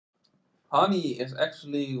Honey is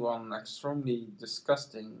actually one extremely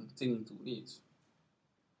disgusting thing to eat.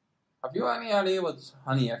 Have you any idea what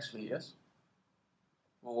honey actually is?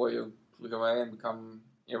 Or will you click away and become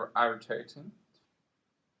irritating?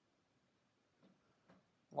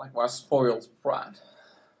 Like my spoiled brat.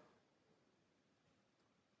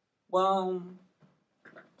 Well,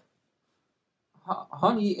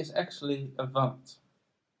 honey is actually a vomit.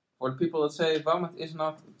 For the people that say vomit is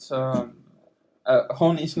not,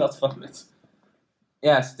 honey is not vomit.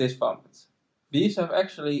 Yes, it is vomit. Bees have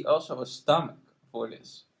actually also a stomach for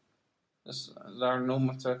this. There are no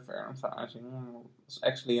metaphorizing. It's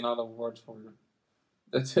actually another word for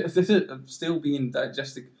that. This is still being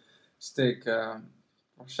digestive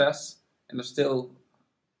process, and they're still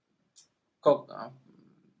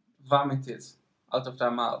vomited out of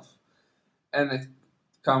their mouth, and it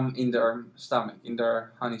come in their stomach, in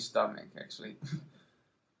their honey stomach actually.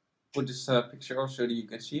 Put this picture up so that you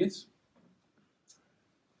can see it.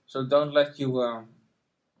 So don't let you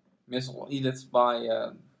mislead it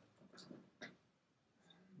by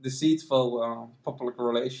deceitful public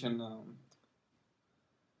relation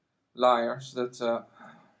liars that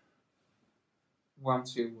want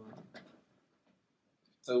to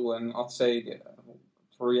not say the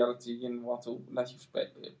reality and want to let you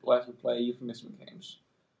play euphemism games.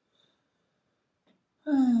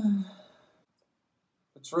 The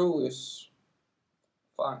truth is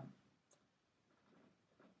fine.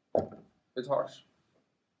 It's harsh.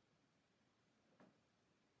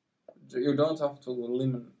 You don't have to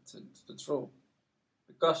limit the truth,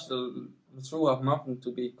 because the truth have nothing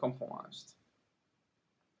to be compromised.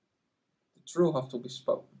 The truth have to be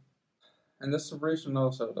spoken. And that's the reason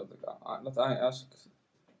also that I ask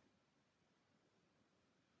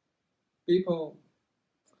people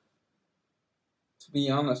to be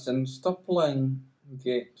honest and stop playing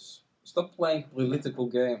games. Stop playing political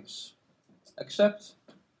games. Accept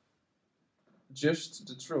just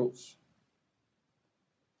the truth.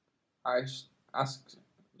 I ask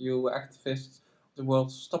you activists of the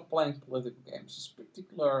world, stop playing political games, in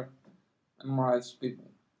particular animal rights people.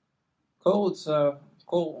 Call the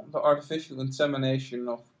artificial insemination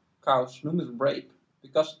of cows, noem it rape,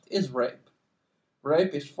 because it is rape.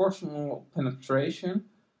 Rape is forcible penetration.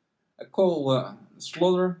 Call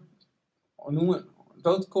slaughter, or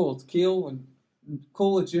don't call it kill,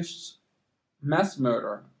 call it just mass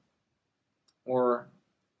murder, or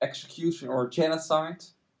execution, or genocide.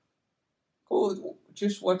 Call it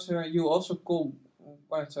just what you also call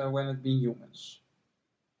when it be humans.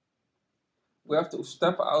 We have to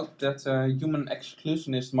step out that human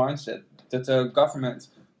exclusionist mindset that the government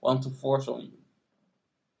want to force on you.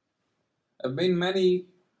 There have been many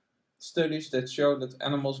studies that show that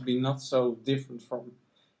animals be not so different from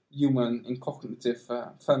human in cognitive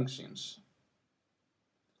functions,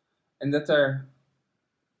 and that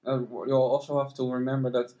you also have to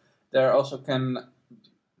remember that there also can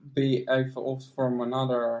be evolved from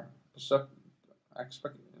another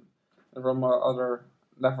aspect, from other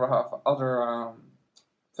level, have other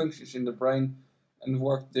functions in the brain and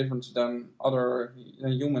work different than other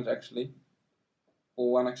humans actually.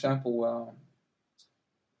 For one example,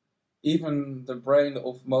 even the brain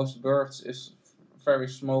of most birds is very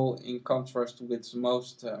small in contrast with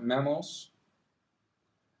most mammals.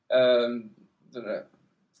 The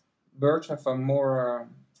birds have more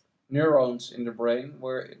neurons in the brain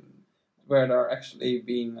where they're actually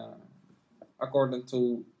being, according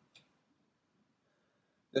to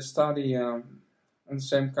the study, on the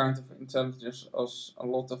same kind of intelligence as a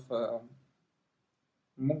lot of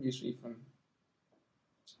monkeys even.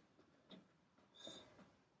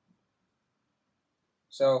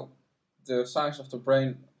 So the size of the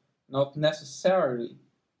brain not necessarily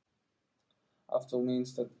often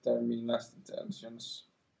means that there mean less intelligence,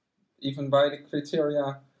 even by the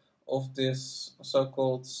criteria of this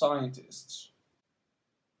so-called scientists.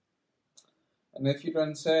 And if you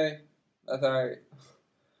don't say that I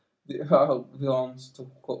want to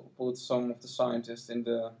put some of the scientists in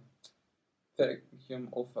the vacuum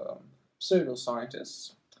of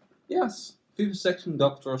pseudoscientists, yes, vivisection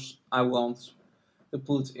doctors I want to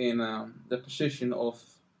put in the position of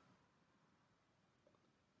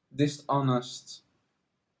dishonest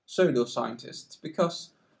pseudoscientists,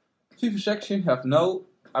 because vivisection have no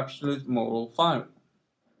absolute moral value.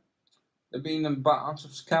 They're being a bunch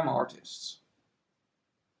of scam artists.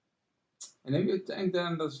 And if you think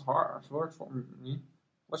then that's hard work for me,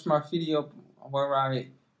 watch my video where I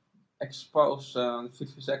expose the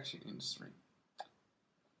vivisection industry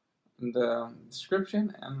in the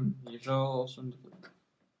description, and here also in the link.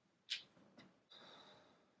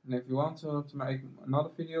 And if you want to make another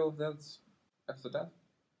video of that after that,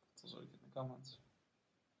 also in the comments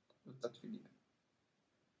with that video.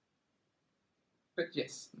 But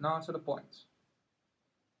yes, now to the point.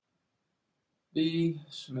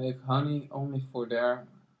 Bees make honey only for their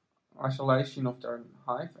isolation of their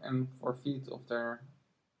hive and for feed of their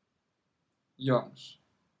youngs.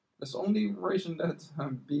 That's the only reason that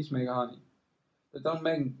bees make honey. They don't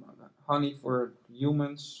make honey for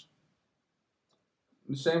humans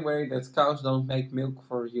in the same way that cows don't make milk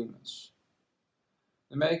for humans.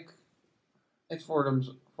 They make it for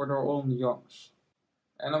their own youngs.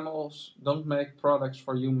 Animals don't make products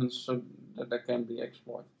for humans so that they can be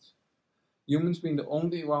exploited. Humans being the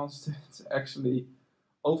only ones that actually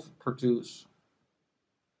overproduce.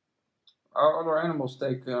 Our other animals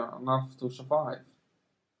take enough to survive.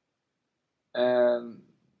 And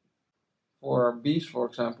for bees, for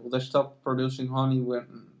example, they stop producing honey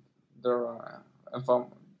when they're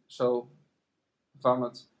environment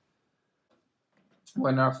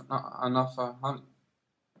when there's not enough honey.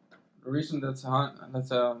 The reason that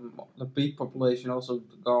the bee population also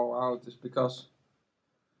go out is because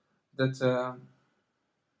that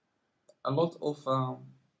a lot of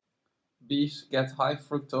bees get high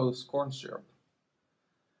fructose corn syrup,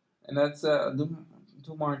 and that's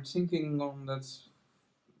do my thinking on that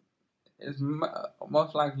is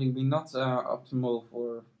most likely be not optimal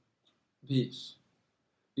for bees.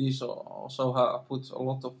 Bees also put a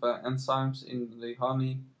lot of enzymes in the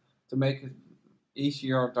honey to make it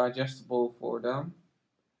easier digestible for them,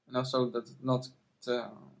 and also that it not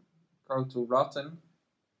go to rotten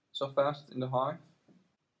so fast in the hive.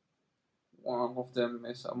 One of them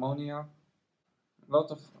is ammonia.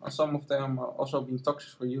 Some of them are also being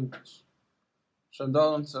toxic for humans. So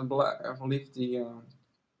don't believe the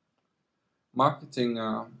marketing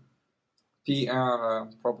PR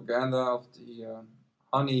propaganda of the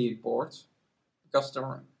honey board, because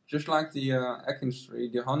they're just like the egg industry.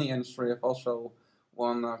 The honey industry have also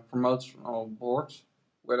one promotional board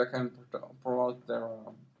where they can promote their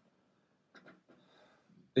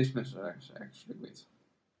business actually with.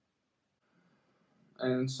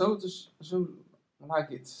 And so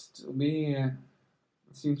like it to be, it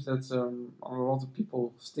seems that a lot of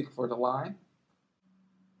people stick for the lie,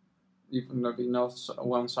 even though we know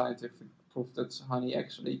one scientific proof that honey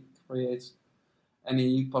actually creates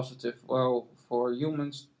any positive. Well, for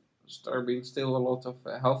humans, there being still a lot of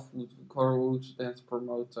health food gurus that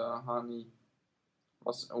promote honey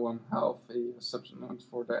was one healthy supplement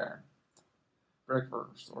for their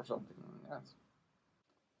breakfast or something like that.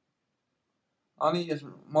 Honey is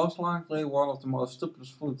most likely one of the most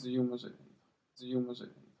stupidest foods the humans eat.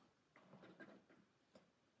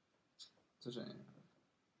 To say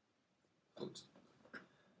food.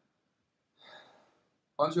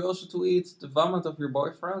 Want you also to eat the vomit of your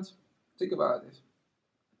boyfriend? Think about it.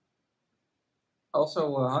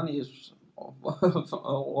 Also, honey is a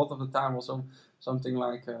lot of the time also something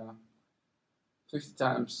like 50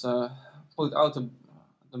 times put out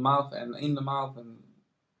the mouth and in the mouth, and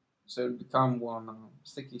so it become one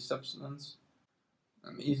sticky substance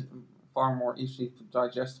and far more easy to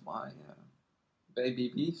digest by baby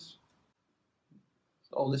bees.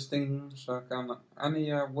 All these things can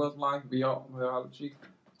any wildlife biology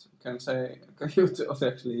can say you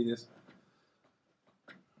actually this.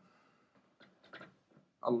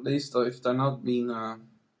 At least if they're not being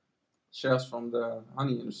shares from the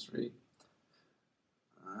honey industry,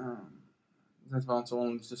 that want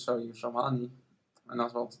only to sell you some honey and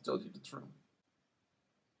not want to tell you the truth.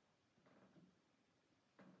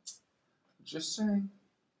 Just saying,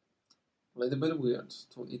 a little bit weird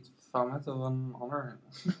to eat vomit of an other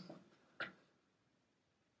animal.